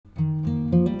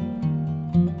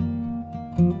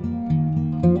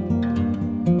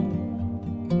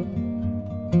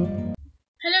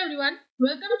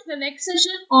next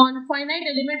session on finite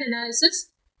element analysis.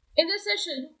 In this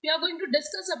session, we are going to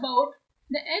discuss about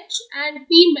the H and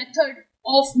P method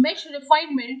of mesh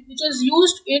refinement which is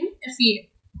used in FEA.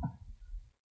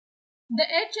 The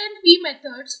H and P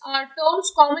methods are terms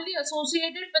commonly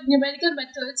associated with numerical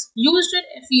methods used in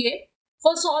FEA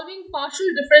for solving partial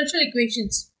differential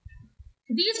equations.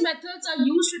 These methods are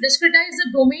used to discretize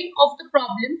the domain of the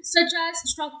problem, such as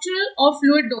structural or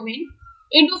fluid domain,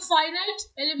 into finite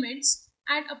elements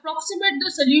and approximate the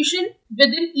solution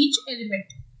within each element.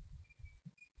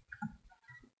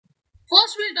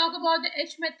 First, we'll talk about the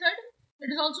H method.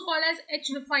 It is also called as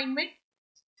h-refinement.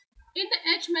 In the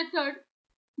H method,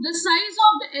 the size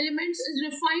of the elements is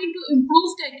refined to improve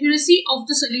the accuracy of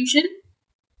the solution.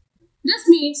 This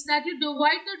means that you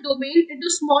divide the domain into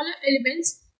smaller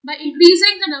elements by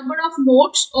increasing the number of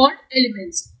nodes or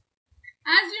elements.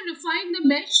 As you refine the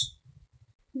mesh,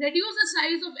 reduce the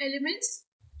size of elements,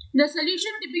 the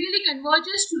solution typically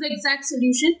converges to the exact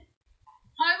solution.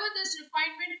 However, this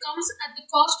refinement comes at the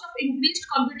cost of increased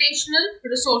computational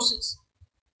resources.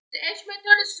 The H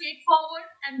method is straightforward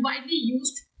and widely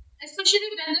used,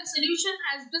 especially when the solution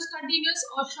has discontinuous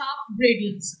or sharp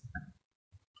gradients.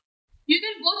 You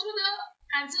can go through the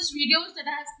ANSYS videos that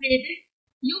I have created.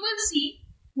 You will see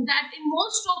that in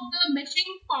most of the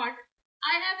meshing part,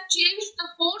 I have changed the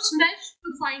coarse mesh to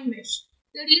fine mesh.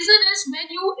 The reason is when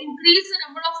you increase the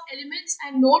number of elements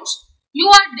and nodes, you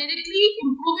are directly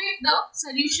improving the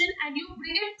solution and you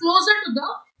bring it closer to the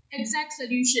exact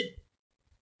solution.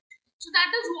 So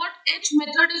that is what H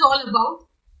method is all about.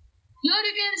 Here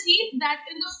you can see that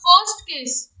in the first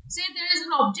case, say there is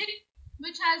an object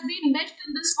which has been meshed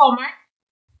in this format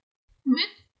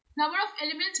with number of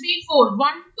elements being 4, 1,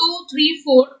 2, 3,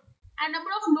 4, and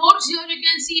number of nodes here you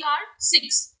can see are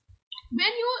 6. When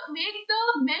you make the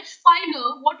mesh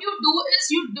finer, what you do is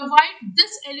you divide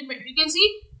this element. You can see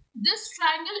this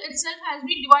triangle itself has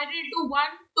been divided into 1,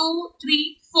 2,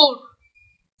 3, 4.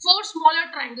 4 smaller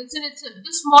triangles in itself,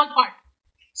 this small part.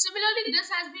 Similarly, this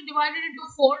has been divided into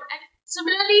 4, and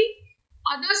similarly,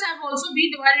 others have also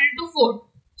been divided into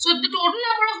 4. So the total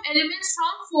number of elements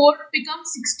from 4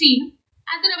 becomes 16,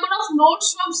 and the number of nodes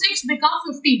from 6 become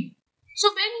 15.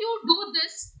 So when you do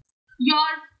this, your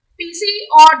PC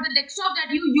or the desktop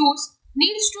that you use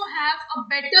needs to have a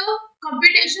better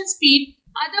computation speed.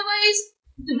 Otherwise,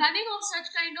 the running of such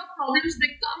kind of problems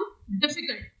become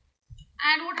difficult.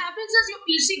 And what happens is your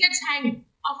PC gets hanged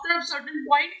after a certain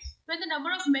point when the number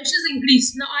of meshes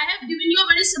increase. Now, I have given you a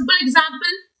very simple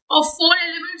example of 4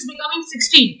 elements becoming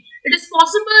 16. It is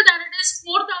possible that it is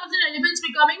 4,000 elements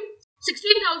becoming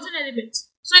 16,000 elements.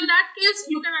 So in that case,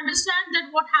 you can understand that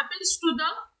what happens to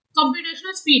the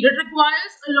computational speed. It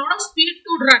requires a lot of speed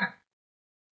to run.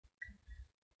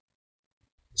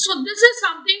 So this is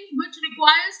something which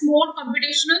requires more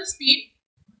computational speed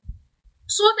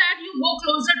so that you go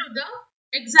closer to the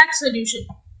exact solution.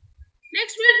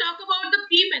 Next, we will talk about the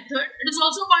P method. It is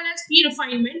also called as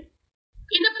p-refinement.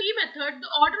 In the P method,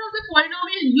 the order of the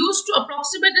polynomial used to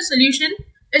approximate the solution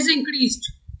is increased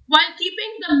while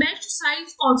keeping the mesh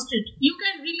size constant. You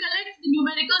can recollect the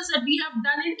numericals that we have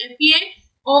done in FEA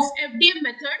of FDM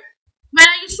method, where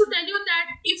I used to tell you that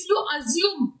if you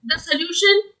assume the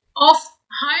solution of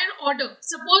higher order,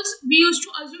 suppose we used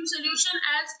to assume solution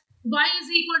as y is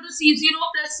equal to c0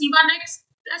 plus c1x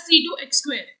plus c2x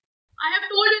square. I have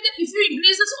told you that if you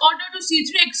increase this order to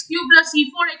c3x cube plus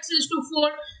c4x is to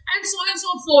 4 and so on and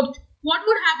so forth, what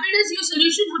would happen is your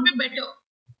solution would be better.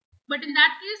 But in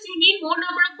that case, you need more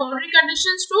number of boundary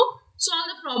conditions to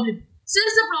solve the problem.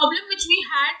 Since the problem which we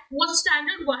had was a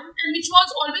standard one and which was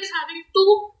always having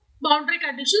 2 boundary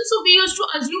conditions, so we used to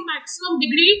assume maximum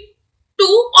degree 2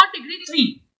 or degree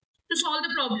 3 to solve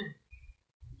the problem.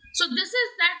 So this is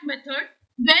that method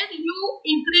where you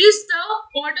increase the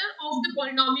order of the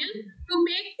polynomial to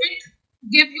make it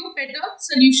give you better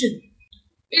solution.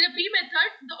 In the P method,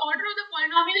 the order of the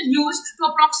polynomial used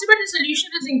to approximate the solution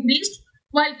is increased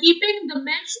while keeping the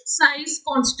mesh size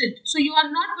constant. So you are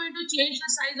not going to change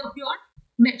the size of your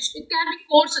mesh. It can be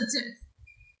coarse itself.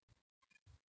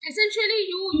 Essentially,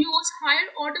 you use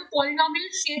higher order polynomial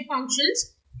shape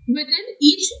functions within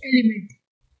each element.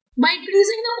 By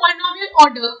increasing the polynomial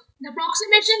order, the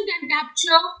approximation can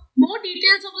capture more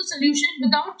details of the solution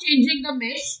without changing the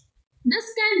mesh. This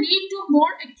can lead to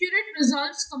more accurate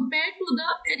results compared to the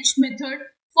H method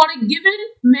for a given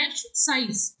mesh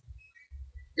size.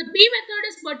 The P method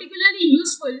is particularly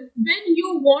useful when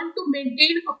you want to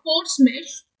maintain a coarse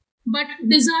mesh but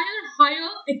desire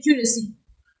higher accuracy.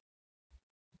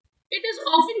 It is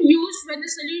often used when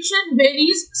the solution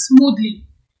varies smoothly.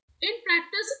 In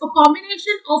practice, a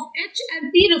combination of H and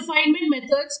P refinement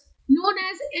methods known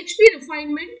as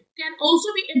h-refinement can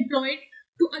also be employed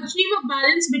to achieve a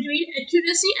balance between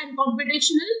accuracy and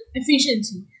computational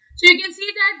efficiency. So you can see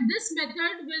that this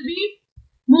method will be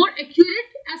more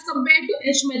accurate as compared to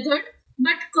H method,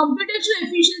 but computational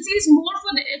efficiency is more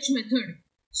for the H method.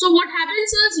 So what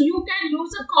happens is you can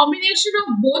use a combination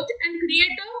of both and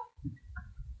create a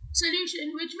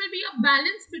solution which will be a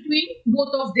balance between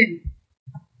both of them.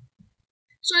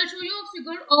 So I'll show you a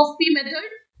figure of P method.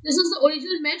 This is the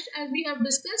original mesh as we have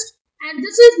discussed, and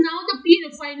this is now the P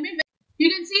refinement.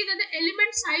 You can see that the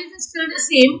element size is still the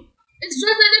same. It's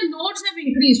just that the nodes have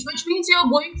increased, which means you are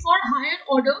going for higher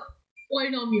order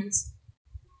polynomials.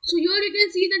 So here you can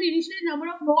see that initially number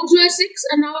of nodes were 6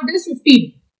 and now it is 15.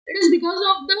 It is because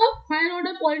of the higher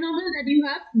order polynomial that you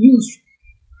have used.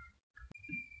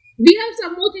 We have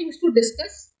some more things to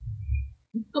discuss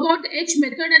about the H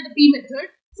method and the P method.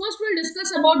 First we'll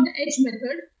discuss about the H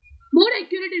method. More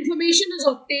accurate information is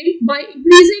obtained by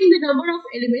increasing the number of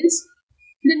elements.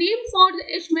 The name for the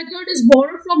H method is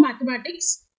borrowed from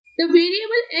mathematics. The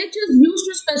variable h is used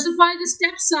to specify the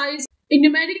step size in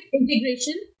numeric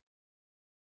integration.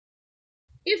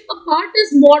 If a part is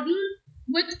modeled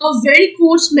with a very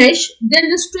coarse mesh, then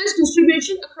the stress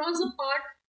distribution across the part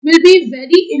will be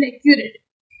very inaccurate.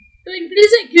 To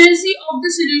increase the accuracy of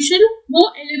the solution,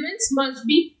 more elements must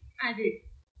be added.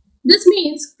 This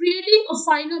means creating a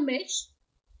finer mesh.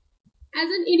 As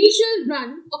an initial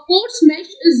run, a coarse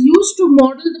mesh is used to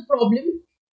model the problem.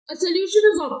 A solution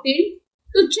is obtained.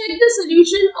 To check the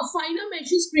solution, a finer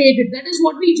mesh is created. That is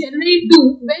what we generally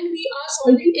do when we are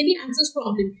solving any ANSYS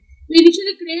problem. We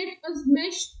initially create a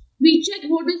mesh, we check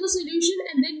what is the solution,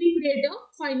 and then we create a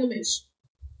finer mesh.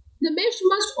 The mesh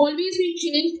must always be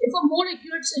changed if a more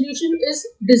accurate solution is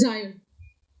desired.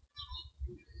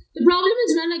 The problem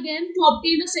is run again to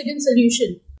obtain a second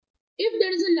solution. If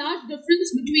there is a large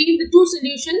difference between the two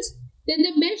solutions, then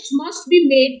the mesh must be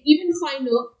made even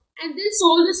finer and then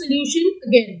solve the solution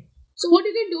again. So what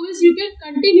you can do is you can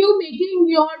continue making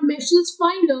your meshes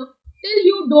finer till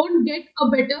you don't get a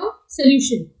better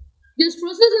solution. This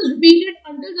process is repeated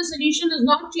until the solution is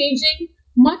not changing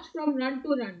much from run to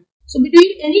run. So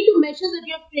between any two meshes that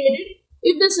you have created,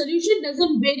 if the solution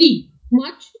doesn't vary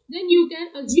much, then you can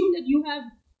assume that you have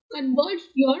converged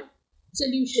your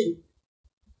solution.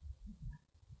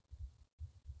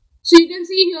 So you can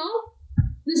see here,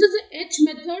 this is the H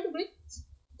method with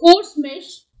coarse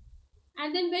mesh.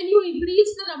 And then when you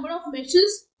increase the number of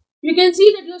meshes, you can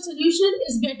see that your solution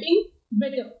is getting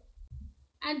better.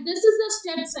 And this is the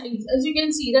step size. As you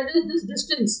can see, that is this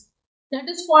distance. That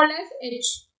is called as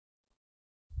H,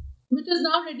 which is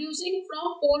now reducing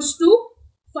from coarse to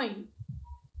fine.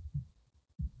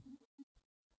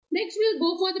 Next, we'll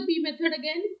go for the P method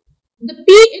again. The P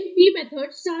in P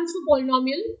method stands for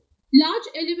polynomial. Large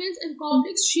elements and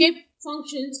complex shape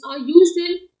functions are used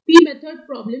in P method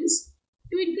problems.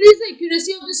 To increase the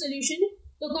accuracy of the solution,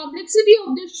 the complexity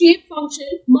of the shape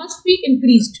function must be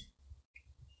increased.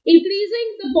 Increasing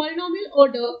the polynomial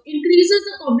order increases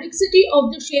the complexity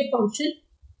of the shape function.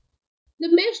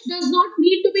 The mesh does not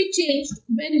need to be changed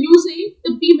when using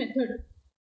the P method.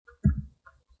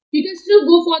 You can still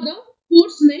go for the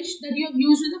coarse mesh that you have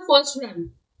used in the first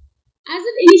run. As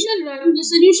an initial run, the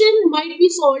solution might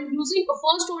be solved using a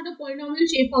first order polynomial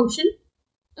shape function.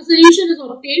 A solution is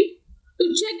obtained. To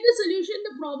check the solution,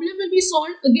 the problem will be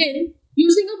solved again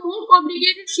using a more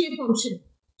complicated shape function.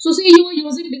 So say you are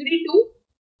using degree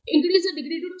 2, increase the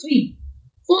degree to 3.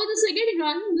 For the second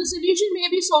run, the solution may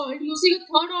be solved using a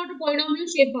third order polynomial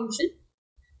shape function.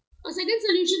 A second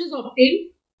solution is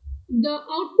obtained. The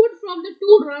output from the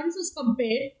two runs is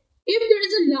compared. If there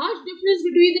is a large difference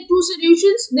between the two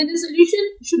solutions, then the solution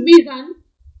should be run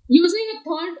using a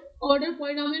third order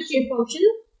polynomial shape function.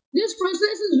 This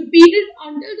process is repeated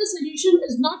until the solution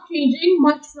is not changing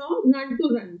much from run to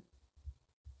run.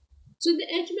 So in the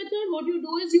H method, what you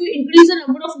do is you increase the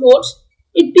number of nodes.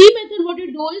 In P method, what you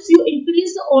do is you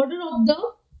increase the order of the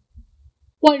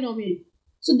polynomial.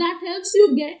 So that helps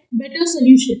you get better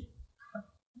solution.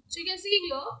 So you can see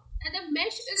here that the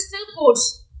mesh is still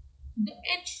coarse. The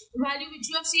H value which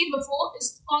you have seen before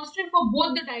is constant for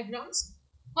both the diagrams.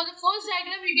 For the first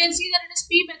diagram, you can see that it is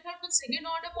P method with second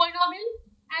order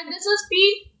polynomial. And this is P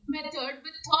method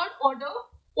with third order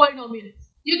polynomial.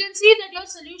 You can see that your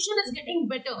solution is getting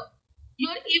better.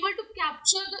 You are able to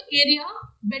capture the area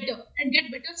better and get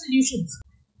better solutions.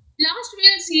 Last, we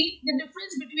will see the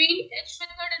difference between H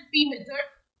method and P method.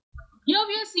 Here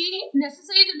we are seeing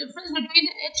necessarily the difference between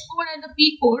the H code and the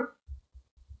P code.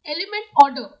 Element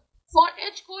order. For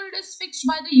H code, it is fixed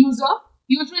by the user,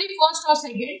 usually first or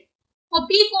second. For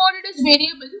P code, it is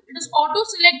variable. It is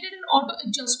auto-selected and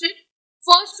auto-adjusted.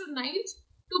 1st to 9th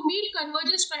to meet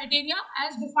convergence criteria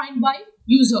as defined by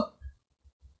user.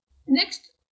 Next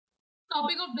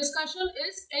topic of discussion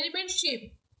is element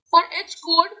shape. For H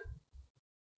code,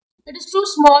 it is too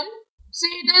small, say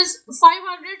it is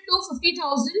 500 to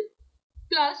 50,000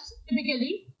 plus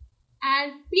typically,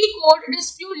 and P code it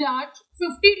is too large,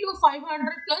 50 to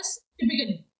 500 plus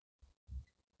typically.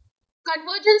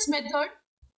 Convergence method.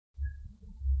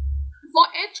 For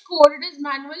H code it is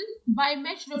manual by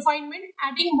mesh refinement,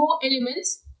 adding more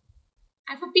elements,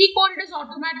 and for P code it is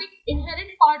automatic,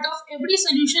 inherent part of every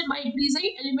solution by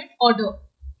increasing element order.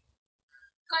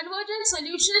 Convergence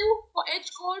solution for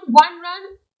H code, one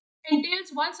run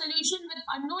entails one solution with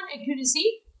unknown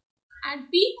accuracy, and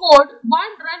P code,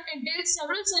 one run entails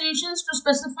several solutions to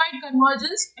specified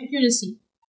convergence accuracy.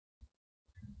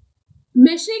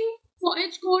 Meshing for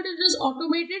H code it is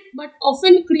automated but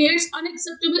often creates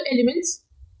unacceptable elements.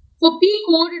 For P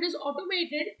code it is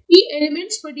automated. P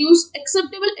elements produce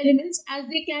acceptable elements as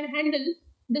they can handle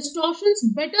distortions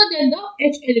better than the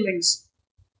H elements.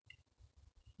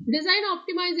 Design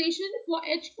optimization for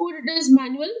H code it is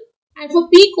manual, and for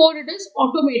P code it is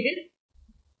automated.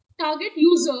 Target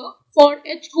user for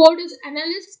H code is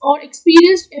analyst or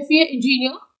experienced FEA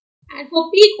engineer, and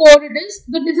for P code it is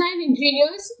the design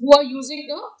engineers who are using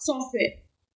the software.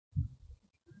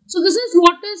 So this is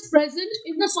what is present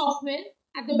in the software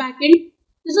at the back end.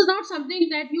 This is not something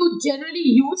that you generally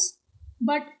use,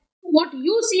 but what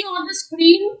you see on the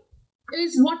screen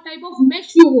is what type of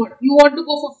mesh you want. You want to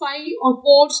go for 5 or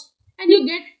 4s, and you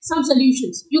get some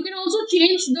solutions. You can also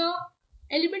change the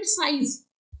element size.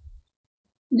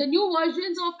 The new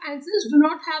versions of ANSYS do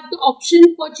not have the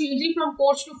option for changing from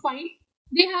 4s to 5.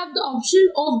 They have the option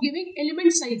of giving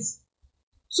element size.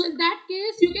 So in that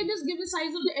case, you can just give the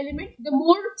size of the element. The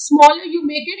more smaller you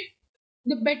make it,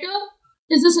 the better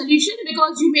is the solution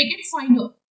because you make it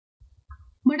finer.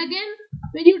 But again,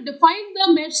 when you define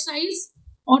the mesh size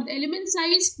or the element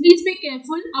size, please be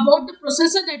careful about the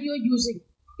processor that you are using.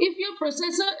 If your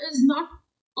processor is not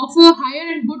of a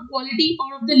higher and good quality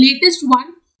or of the latest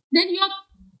one, then your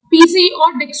PC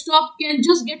or desktop can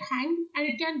just get hanged and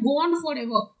it can go on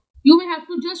forever. You may have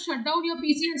to just shut down your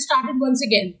PC and start it once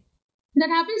again.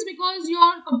 That happens because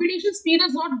your computation speed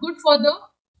is not good for the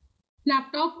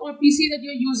laptop or PC that you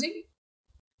are using.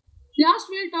 Last,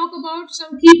 we'll talk about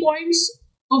some key points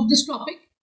of this topic.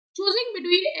 Choosing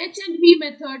between H and P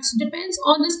methods depends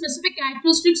on the specific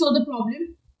characteristics of the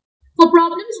problem. For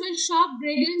problems with sharp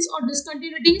gradients or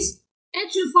discontinuities,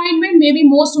 h-refinement may be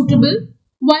more suitable,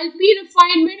 while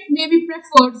p-refinement may be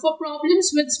preferred for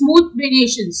problems with smooth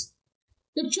variations.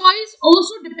 The choice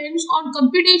also depends on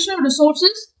computational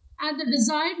resources and the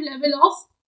desired level of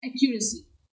accuracy.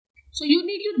 So you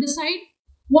need to decide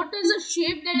what is the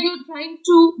shape that you are trying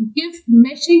to give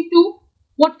meshing to,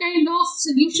 what kind of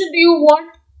solution do you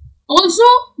want, also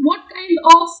what kind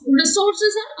of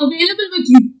resources are available with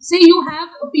you. Say you have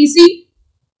a PC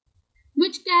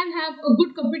which can have a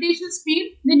good computation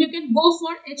speed, then you can go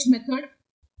for H method.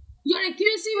 Your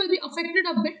accuracy will be affected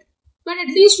a bit, but at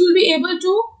least you will be able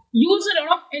to use a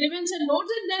lot of elements and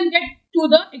nodes and then get to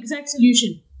the exact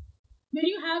solution. When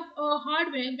you have a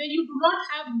hardware where you do not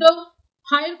have the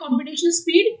higher computation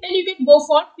speed, then you can go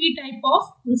for P type of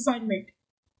refinement.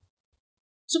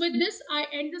 So with this, I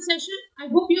end the session. I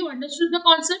hope you understood the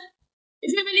concept.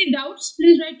 If you have any doubts,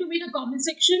 please write to me in the comment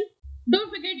section.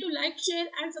 Don't forget to like, share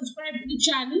and subscribe to the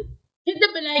channel. Hit the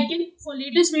bell icon for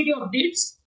latest video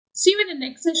updates. See you in the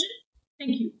next session.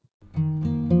 Thank you.